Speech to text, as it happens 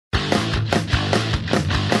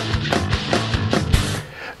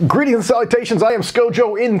Greetings and salutations, I am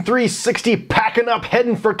Scojo in 360, packing up,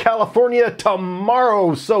 heading for California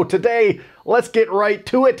tomorrow. So today, let's get right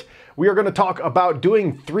to it. We are going to talk about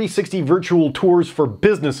doing 360 virtual tours for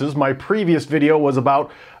businesses. My previous video was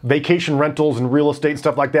about vacation rentals and real estate and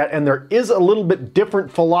stuff like that, and there is a little bit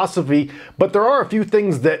different philosophy, but there are a few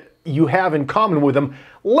things that you have in common with them.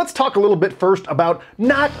 Let's talk a little bit first about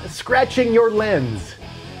not scratching your lens.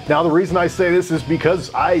 Now, the reason I say this is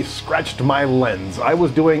because I scratched my lens. I was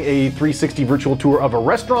doing a 360 virtual tour of a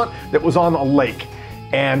restaurant that was on a lake.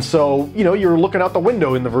 And so, you know, you're looking out the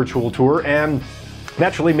window in the virtual tour, and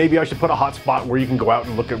naturally, maybe I should put a hotspot where you can go out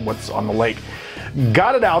and look at what's on the lake.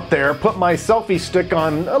 Got it out there, put my selfie stick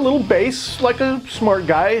on a little base, like a smart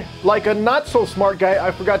guy. Like a not so smart guy,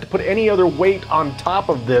 I forgot to put any other weight on top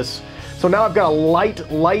of this. So now I've got a light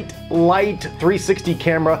 360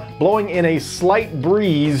 camera blowing in a slight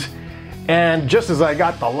breeze, and just as I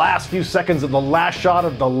got the last few seconds of the last shot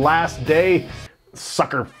of the last day,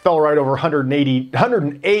 sucker fell right over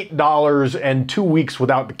 $108 and 2 weeks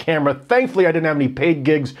without the camera. Thankfully, I didn't have any paid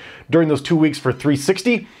gigs during those 2 weeks for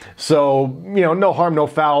 360. So, you know, no harm, no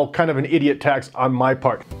foul, kind of an idiot tax on my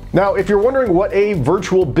part. Now, if you're wondering what a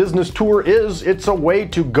virtual business tour is, it's a way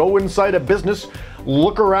to go inside a business,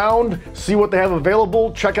 look around, see what they have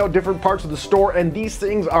available, check out different parts of the store, and these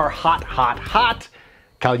things are hot,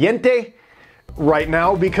 caliente right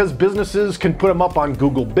now because businesses can put them up on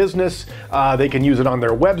Google Business. They can use it on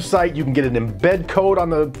their website. You can get an embed code on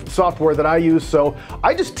the software that I use. So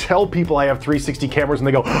I just tell people I have 360 cameras and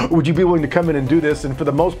they go, would you be willing to come in and do this? And for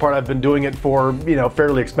the most part, I've been doing it for, you know,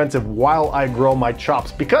 fairly expensive while I grow my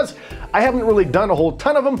chops because I haven't really done a whole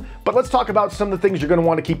ton of them. But let's talk about some of the things you're going to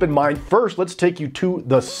want to keep in mind. First, let's take you to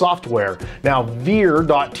the software. Now,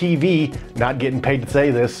 Veer.tv, not getting paid to say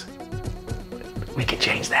this, we can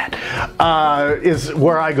change that, is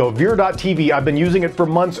where I go. Veer.tv, I've been using it for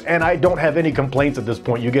months and I don't have any complaints at this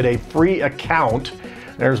point. You get a free account.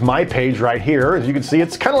 There's my page right here. As you can see,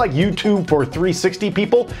 it's kind of like YouTube for 360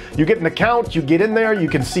 people. You get an account, you get in there, you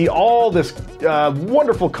can see all this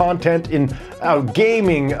wonderful content in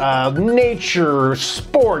gaming, nature,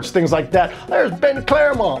 sports, things like that. There's Ben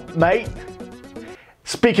Claremont, mate.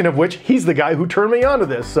 Speaking of which, he's the guy who turned me onto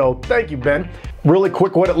this, so thank you, Ben. Really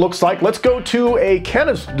quick what it looks like. Let's go to a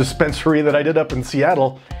cannabis dispensary that I did up in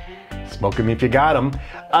Seattle. Smoke 'em if you got 'em.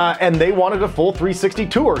 And they wanted a full 360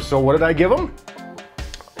 tour, so what did I give them?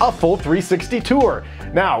 A full 360 tour.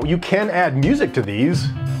 Now, you can add music to these.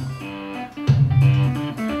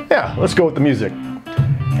 Yeah, let's go with the music.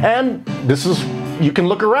 And this is, you can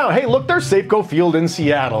look around. Hey, look, there's Safeco Field in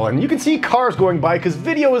Seattle, and you can see cars going by because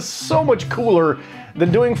video is so much cooler than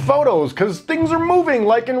doing photos because things are moving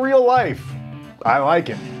like in real life. I like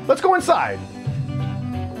it. Let's go inside.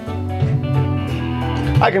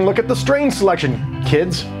 I can look at the strain selection,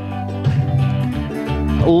 kids.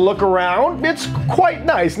 Look around. It's quite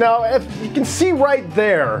nice. Now, if you can see right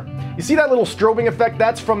there, you see that little strobing effect?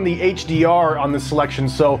 That's from the HDR on this selection.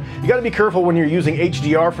 So you got to be careful when you're using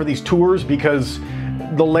HDR for these tours because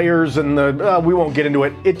the layers and the, we won't get into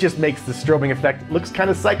it. It just makes the strobing effect looks kind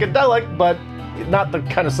of psychedelic, but not the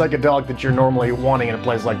kind of psychedelic that you're normally wanting in a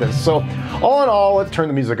place like this. So all in all, let's turn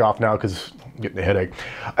the music off now because I'm getting a headache.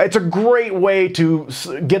 It's a great way to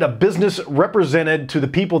get a business represented to the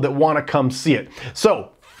people that want to come see it. So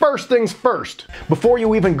first things first, before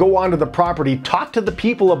you even go onto the property, talk to the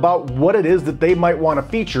people about what it is that they might want to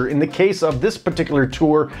feature. In the case of this particular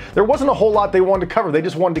tour, there wasn't a whole lot they wanted to cover. They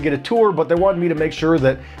just wanted to get a tour, but they wanted me to make sure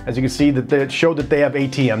that, as you can see, that they showed that they have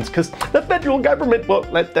ATMs because the federal government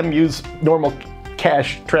won't let them use normal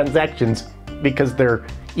cash transactions because they're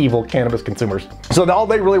evil cannabis consumers. So all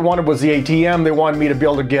they really wanted was the ATM. They wanted me to be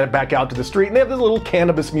able to get it back out to the street, and they have this little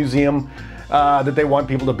cannabis museum that they want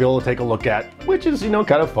people to be able to take a look at, which is, you know,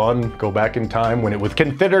 kind of fun. Go back in time when it was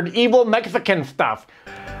considered evil Mexican stuff.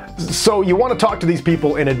 So you want to talk to these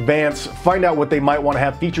people in advance, find out what they might want to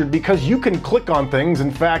have featured because you can click on things.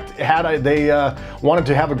 In fact, had they wanted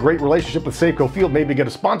to have a great relationship with Safeco Field, maybe get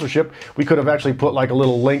a sponsorship, we could have actually put like a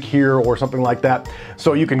little link here or something like that.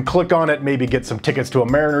 So you can click on it, maybe get some tickets to a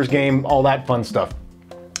Mariners game, all that fun stuff.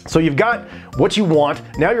 So you've got what you want.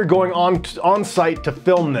 Now you're going on site to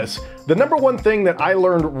film this. The number one thing that I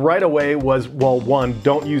learned right away was, well, one,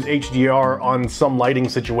 don't use HDR on some lighting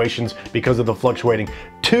situations because of the fluctuating.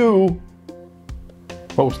 Two,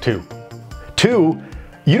 what was two? Two,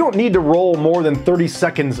 you don't need to roll more than 30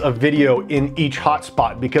 seconds of video in each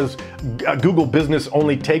hotspot because Google Business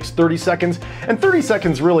only takes 30 seconds, and 30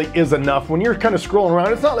 seconds really is enough. When you're kind of scrolling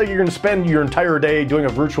around, it's not like you're going to spend your entire day doing a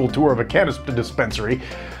virtual tour of a cannabis dispensary.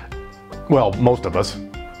 Well, most of us.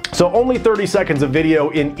 So only 30 seconds of video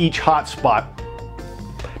in each hotspot.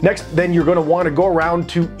 Next, then you're going to want to go around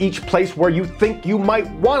to each place where you think you might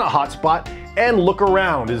want a hotspot and look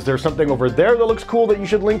around. Is there something over there that looks cool that you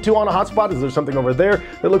should link to on a hotspot? Is there something over there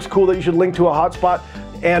that looks cool that you should link to a hotspot?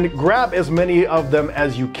 And grab as many of them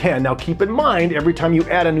as you can. Now keep in mind, every time you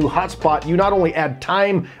add a new hotspot, you not only add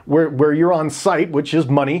time where you're on site, which is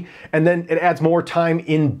money, and then it adds more time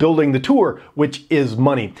in building the tour, which is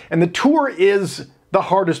money. And the tour is the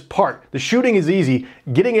hardest part. The shooting is easy.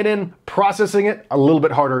 Getting it in, processing it, a little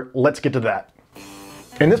bit harder. Let's get to that.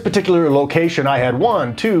 In this particular location, I had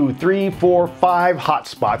 1, 2, 3, 4, 5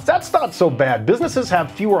 hotspots. That's not so bad. Businesses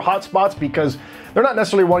have fewer hotspots because they're not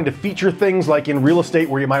necessarily wanting to feature things like in real estate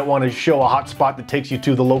where you might want to show a hotspot that takes you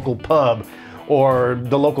to the local pub or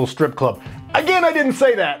the local strip club. Again, I didn't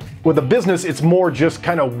say that. With a business, it's more just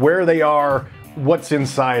kind of where they are, what's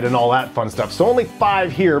inside, and all that fun stuff. So only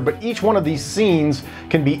 5 here, but each one of these scenes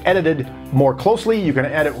can be edited more closely. You can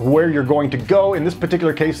edit where you're going to go. In this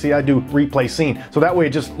particular case, see, I do replay scene. So that way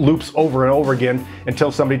it just loops over and over again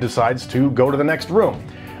until somebody decides to go to the next room.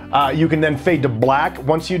 You can then fade to black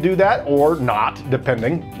once you do that, or not,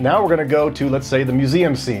 depending. Now we're gonna go to, let's say, the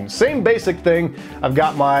museum scene. Same basic thing. I've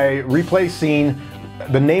got my replay scene,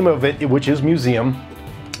 the name of it, which is museum,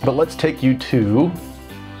 but let's take you to,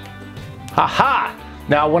 haha!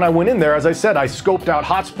 Now, when I went in there, as I said, I scoped out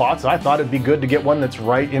hotspots. I thought it'd be good to get one that's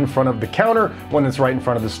right in front of the counter, one that's right in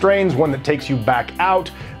front of the strains, one that takes you back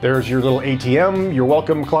out. There's your little ATM, you're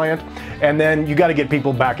welcome, client. And then you got to get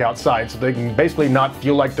people back outside so they can basically not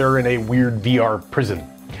feel like they're in a weird VR prison.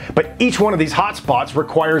 But each one of these hotspots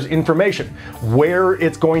requires information, where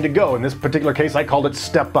it's going to go. In this particular case, I called it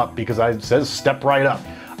step up because it says step right up.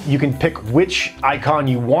 You can pick which icon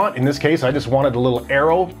you want. In this case, I just wanted a little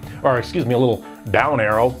arrow, or excuse me, a little down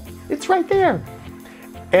arrow. It's right there.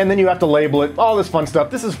 And then you have to label it, all this fun stuff.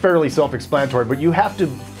 This is fairly self-explanatory, but you have to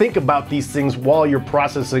think about these things while you're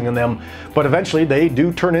processing them. But eventually they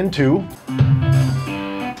do turn into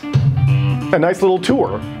a nice little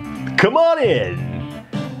tour. Come on in.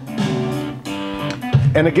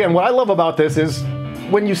 And again, what I love about this is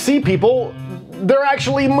when you see people, they're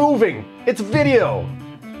actually moving. It's video.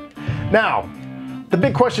 Now, the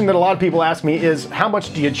big question that a lot of people ask me is, how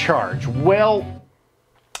much do you charge? Well,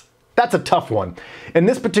 that's a tough one. In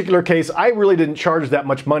this particular case, I really didn't charge that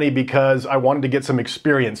much money because I wanted to get some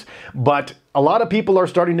experience. But a lot of people are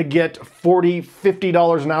starting to get $40,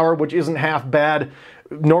 $50 an hour, which isn't half bad.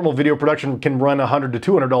 Normal video production can run $100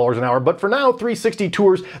 to $200 an hour, but for now, 360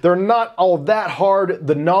 tours, they're not all that hard.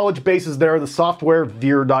 The knowledge base is there. The software,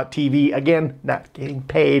 Veer.tv, again, not getting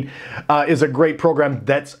paid, is a great program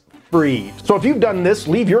that's free. So if you've done this,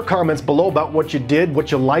 leave your comments below about what you did, what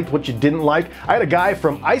you liked, what you didn't like. I had a guy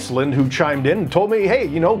from Iceland who chimed in and told me, hey,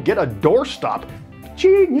 you know, get a doorstop.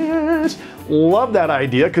 Genius! Love that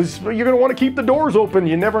idea because you're going to want to keep the doors open.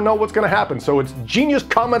 You never know what's going to happen. So it's genius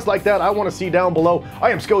comments like that I want to see down below. I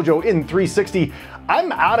am Skojo in 360.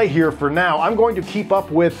 I'm out of here for now. I'm going to keep up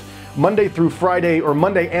with Monday through Friday, or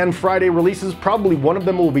Monday and Friday releases. Probably one of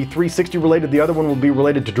them will be 360 related. The other one will be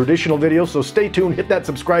related to traditional videos. So stay tuned, hit that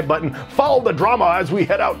subscribe button, follow the drama as we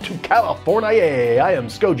head out to California. I am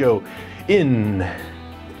Skojo in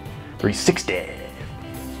 360.